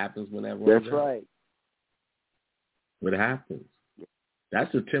 What happens when that runs That's out? right. What happens?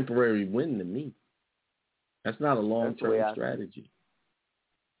 That's a temporary win to me. That's not a long-term strategy.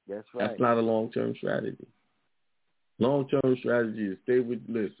 That's right. That's not a long-term strategy. Long-term strategy is stay with.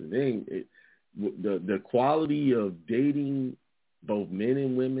 Listen, the quality of dating both men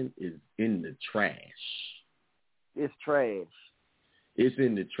and women is in the trash. It's trash. It's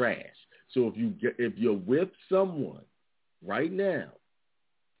in the trash. So if you're with someone right now,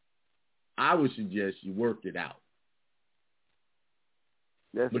 I would suggest you work it out.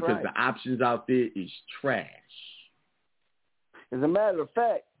 That's because right. the options out there is trash. As a matter of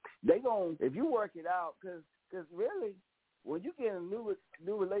fact, if you work it out, because really, when you get a new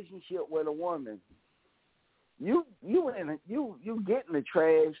relationship with a woman, you getting the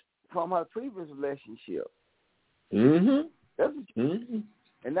trash from her previous relationship. Mm-hmm. That's what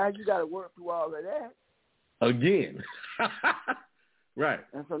and now you got to work through all of that again. Right.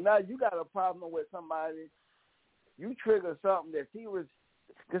 And so now you got a problem with somebody. You trigger something that she was,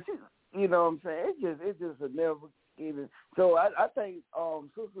 because you know what I'm saying. It just a never even. So I think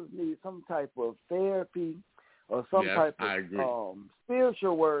sisters need some type of therapy or some type of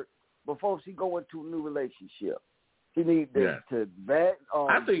spiritual work before she go into a new relationship. She needs to vet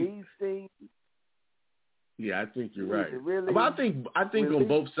these things. Yeah, I think you're right. Really, I think on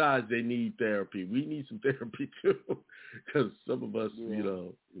both sides they need therapy. We need some therapy too, because some of us, you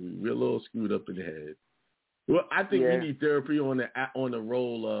know, we're a little screwed up in the head. Well, I think we need therapy on the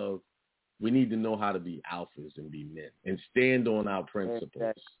role of we need to know how to be alphas and be men and stand on our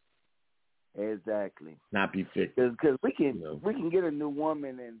principles. Exactly. Not be fickle. Because we can get a new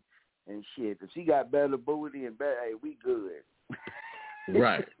woman and shit. If she got better booty and better, hey, we good.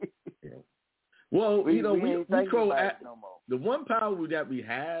 Right. Yeah. Well, we control no more. The one power that we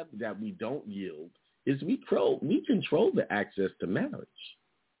have that we don't yield is we control the access to marriage.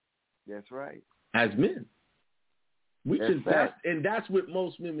 That's right. As men. That's what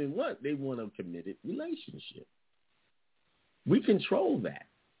most women want. They want a committed relationship. We control that.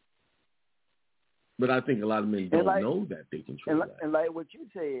 But I think a lot of men don't know that they control that. And like what you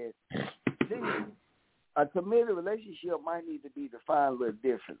said, a committed relationship might need to be defined a little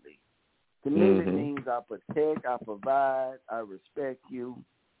differently. Committed means I protect, I provide, I respect you.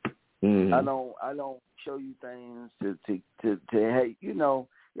 Mm-hmm. I don't show you things to hate. You know,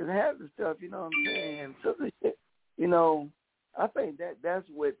 it has the stuff. You know what I'm saying? So, you know, I think that's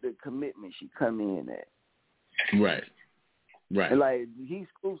what the commitment should come in at. Right. Right. And like he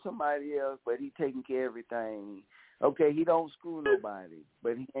screw somebody else, but he taking care of everything. Okay, he don't screw nobody,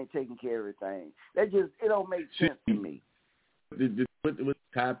 but he ain't taking care of everything. It don't make sense to me. What's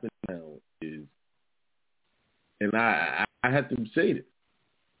happened now is, and I have to say this,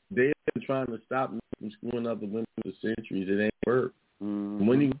 they've been trying to stop me from screwing up the women for centuries. It ain't work. Mm-hmm.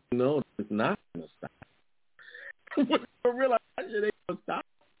 When you know it's not going to stop. When you realize it ain't going to stop.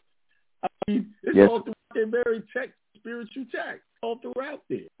 I mean, it's all throughout their very spiritual text, all throughout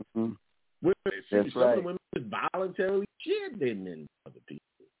there. Mm-hmm. Some of the women just voluntarily shared their men with other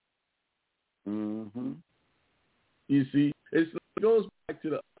people. Mm-hmm. You see, it goes back to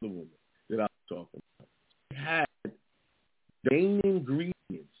the other woman that I was talking about. She had the main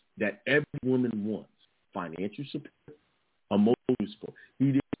ingredients that every woman wants: financial support, emotional support.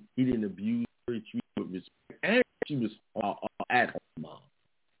 He didn't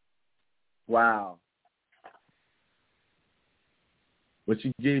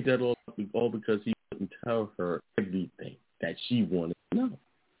she gave that all because he wouldn't tell her everything that she wanted to know.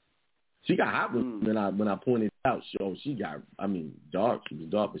 She got hot with me when I pointed out. She got, dark. She was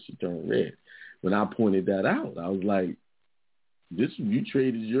dark, but she turned red. When I pointed that out, I was like, you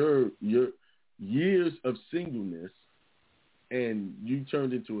traded your years of singleness and you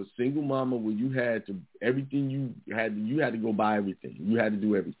turned into a single mama where you had to, everything you had to go buy everything. You had to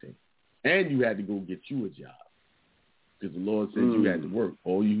do everything. And you had to go get you a job. Because the Lord said you had to work.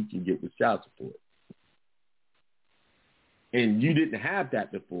 All you can get was child support. And you didn't have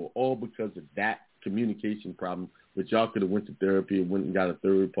that before, all because of that communication problem, but y'all could have went to therapy and went and got a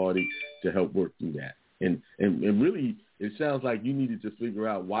third party to help work through that. And really, it sounds like you needed to figure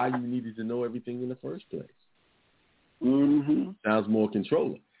out why you needed to know everything in the first place. Mm-hmm. Sounds more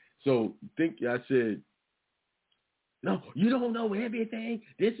controlling. So I said, no, you don't know everything,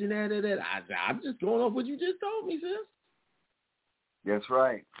 this and that and that. I'm just going off what you just told me, sis. That's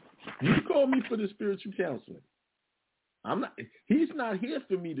right. You called me for the spiritual counseling. He's not here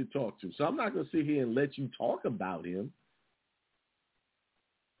for me to talk to, so I'm not going to sit here and let you talk about him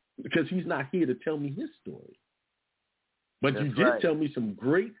because he's not here to tell me his story. But you did tell me some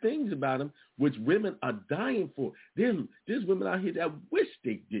great things about him, which women are dying for. There's women out here that wish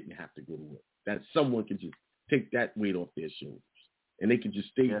they didn't have to go to work, that someone could just take that weight off their shoulders, and they could just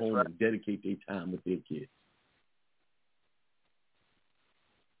stay home and dedicate their time with their kids.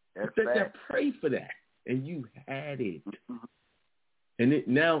 That pray for that. And you had it. And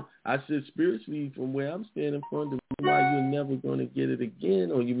now, I said spiritually, from where I'm standing from, the reason why you're never going to get it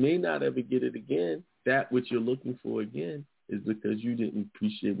again, or you may not ever get it again, that which you're looking for again, is because you didn't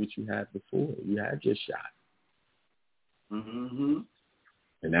appreciate what you had before. You had your shot. Mm-hmm.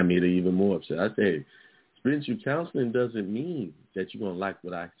 And that made her even more upset. I said, spiritual counseling doesn't mean that you're going to like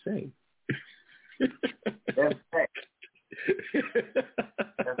what I say. That's right.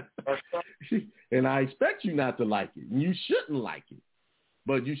 And I expect you not to like it. And you shouldn't like it.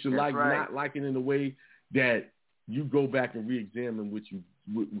 But you should not like it in a way that you go back and re-examine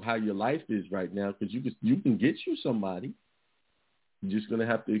how your life is right now, because you can get you somebody. You're just going to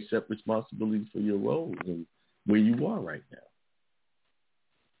have to accept responsibility for your role and where you are right now.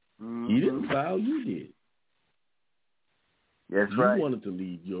 Mm-hmm. He didn't file, you did. That's right. You wanted to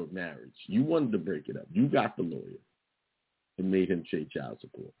leave your marriage. You wanted to break it up. You got the lawyer and made him pay child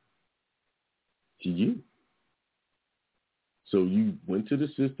support to you. So you went to the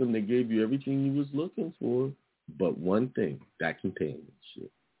system, they gave you everything you was looking for, but one thing, that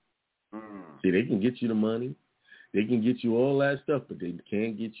companionship. See, they can get you the money, they can get you all that stuff, but they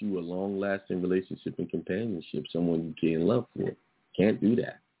can't get you a long-lasting relationship and companionship, someone you care and love for. Can't do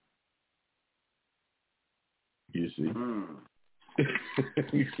that. You see?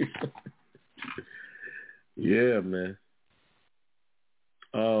 Yeah, man.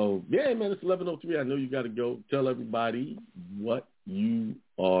 Yeah, man, it's 11:03. I know you got to go. Tell everybody what you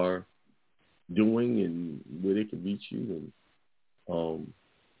are doing and where they can reach you. And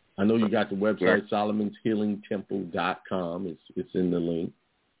I know you got the website, solomonshealingtemple.com. It's in the link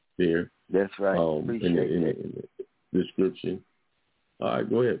there. That's right. In the description. All right,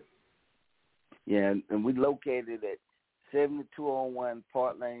 go ahead. Yeah, and we located at 7201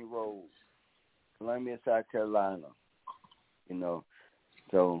 Park Lane Road, Columbia, South Carolina. You know,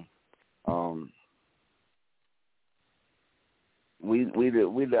 so we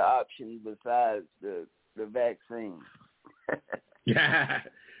the option besides the vaccine. Yeah,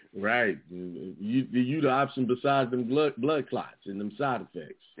 right. You the option besides them blood clots and them side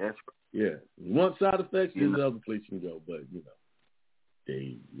effects. That's right. Yeah. You want side effects? There's other place you can go, but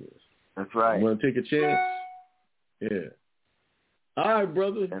That's right. You want to take a chance? Yeah. All right,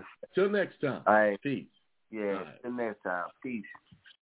 brother. Till next time. All right. Peace. Yeah. Till next time. Peace.